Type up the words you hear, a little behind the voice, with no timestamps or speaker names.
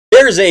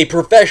Here's a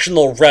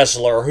professional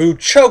wrestler who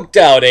choked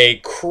out a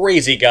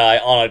crazy guy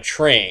on a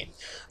train.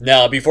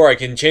 Now, before I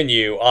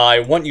continue, I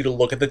want you to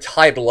look at the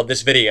title of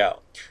this video.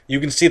 You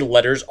can see the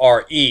letters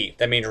RE,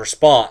 that means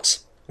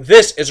response.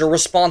 This is a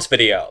response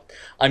video.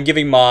 I'm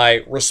giving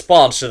my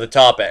response to the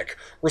topic.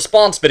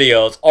 Response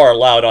videos are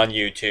allowed on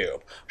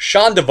YouTube.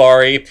 Shawn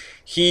Daivari,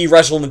 he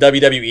wrestled in the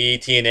WWE,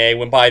 TNA,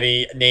 went by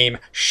the name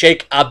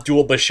Sheik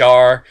Abdul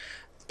Bashir,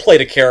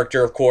 played a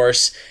character, of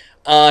course.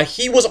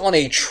 He was on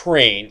a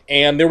train,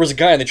 and there was a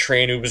guy on the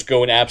train who was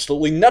going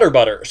absolutely nutter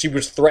butters. He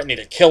was threatening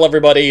to kill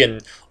everybody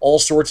and all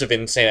sorts of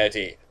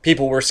insanity.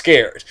 People were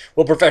scared.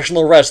 Well,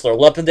 professional wrestler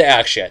leapt into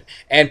action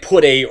and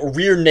put a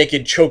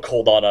rear-naked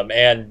chokehold on him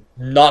and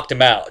knocked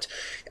him out.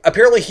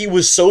 Apparently, he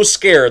was so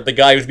scared, the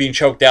guy who was being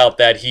choked out,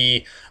 that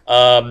he,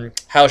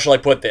 how shall I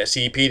put this?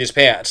 He peed his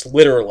pants,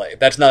 literally.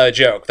 That's not a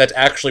joke. That's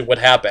actually what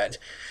happened.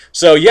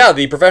 So yeah,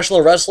 the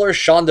professional wrestler,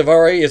 Shawn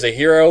Daivari, is a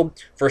hero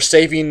for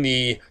saving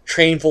the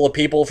train full of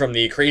people from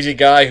the crazy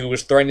guy who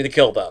was threatening to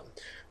kill them.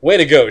 Way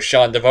to go,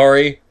 Shawn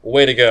Daivari.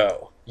 Way to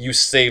go. You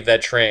saved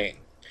that train.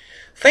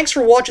 Thanks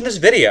for watching this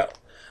video.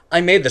 I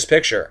made this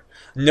picture.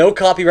 No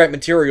copyright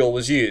material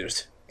was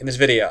used in this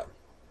video.